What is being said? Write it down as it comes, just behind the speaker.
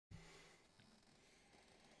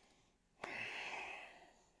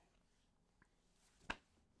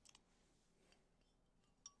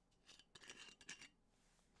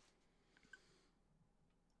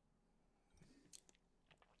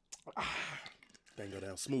Thing go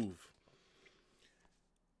down smooth.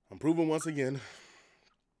 I'm proving once again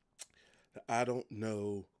that I don't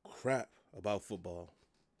know crap about football.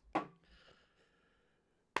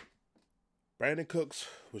 Brandin Cooks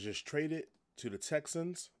was just traded to the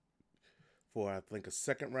Texans for, I think, a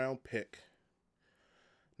second-round pick.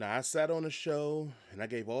 Now, I sat on the show, and I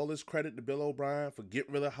gave all this credit to Bill O'Brien for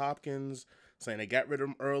getting rid of Hopkins, saying they got rid of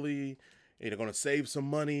him early, and they're going to save some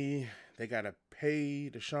money. They got to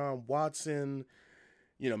pay Deshaun Watson.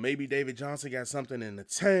 You know, maybe David Johnson got something in the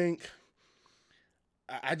tank.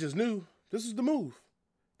 I just knew this was the move.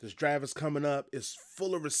 This draft is coming up. It's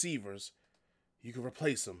full of receivers. You can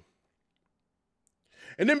replace them.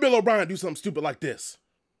 And then Bill O'Brien do something stupid like this.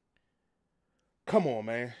 Come on,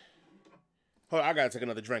 man. Hold on, I got to take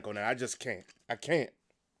another drink on that. I just can't. I can't.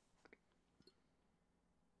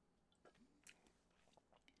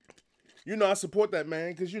 You know, I support that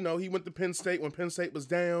man because, you know, he went to Penn State when Penn State was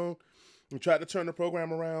down and tried to turn the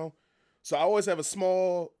program around. So I always have a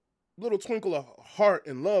small little twinkle of heart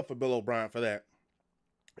and love for Bill O'Brien for that.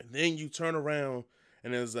 And then you turn around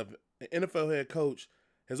and as an NFL head coach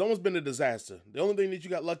has almost been a disaster. The only thing that you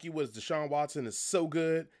got lucky was Deshaun Watson is so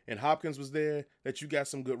good and Hopkins was there that you got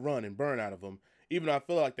some good run and burn out of them, even though I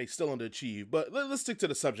feel like they still underachieved. But let's stick to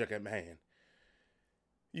the subject at hand.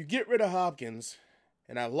 You get rid of Hopkins,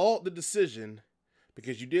 and I laud the decision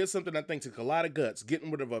because you did something I think took a lot of guts,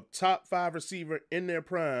 getting rid of a top 5 receiver in their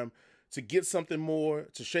prime to get something more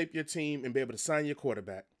to shape your team and be able to sign your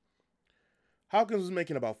quarterback. Hopkins was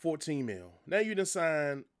making about $14 million. Now you done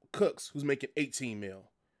sign Cooks, who's making $18 million.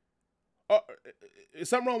 Is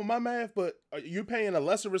something wrong with my math? But you're paying a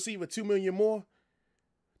lesser receiver $2 million more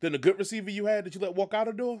than a good receiver you had that you let walk out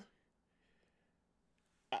the door?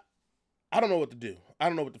 I don't know what to do. I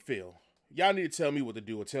don't know what to feel. Y'all need to tell me what to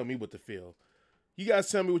do or tell me what to feel. You guys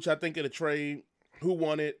tell me what y'all think of the trade. Who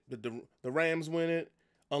won it? Did the Rams win it,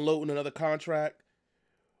 unloading another contract?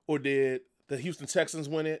 Or did the Houston Texans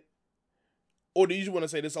win it? Or do you just want to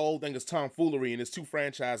say this whole thing is tomfoolery and it's 2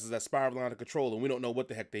 franchises that spiral out of control and we don't know what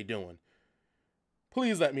the heck they're doing?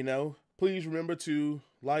 Please let me know. Please remember to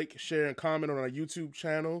like, share, and comment on our YouTube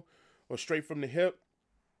channel or Straight from the Hip.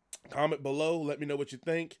 Comment below. Let me know what you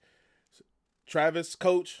think. Travis,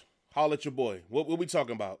 Coach, holla at your boy. What we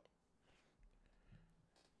talking about?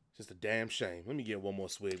 Just a damn shame. Let me get one more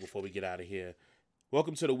swig before we get out of here.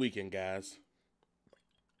 Welcome to the weekend, guys.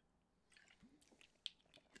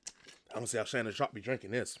 I don't see how Shannon Sharp be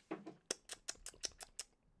drinking this.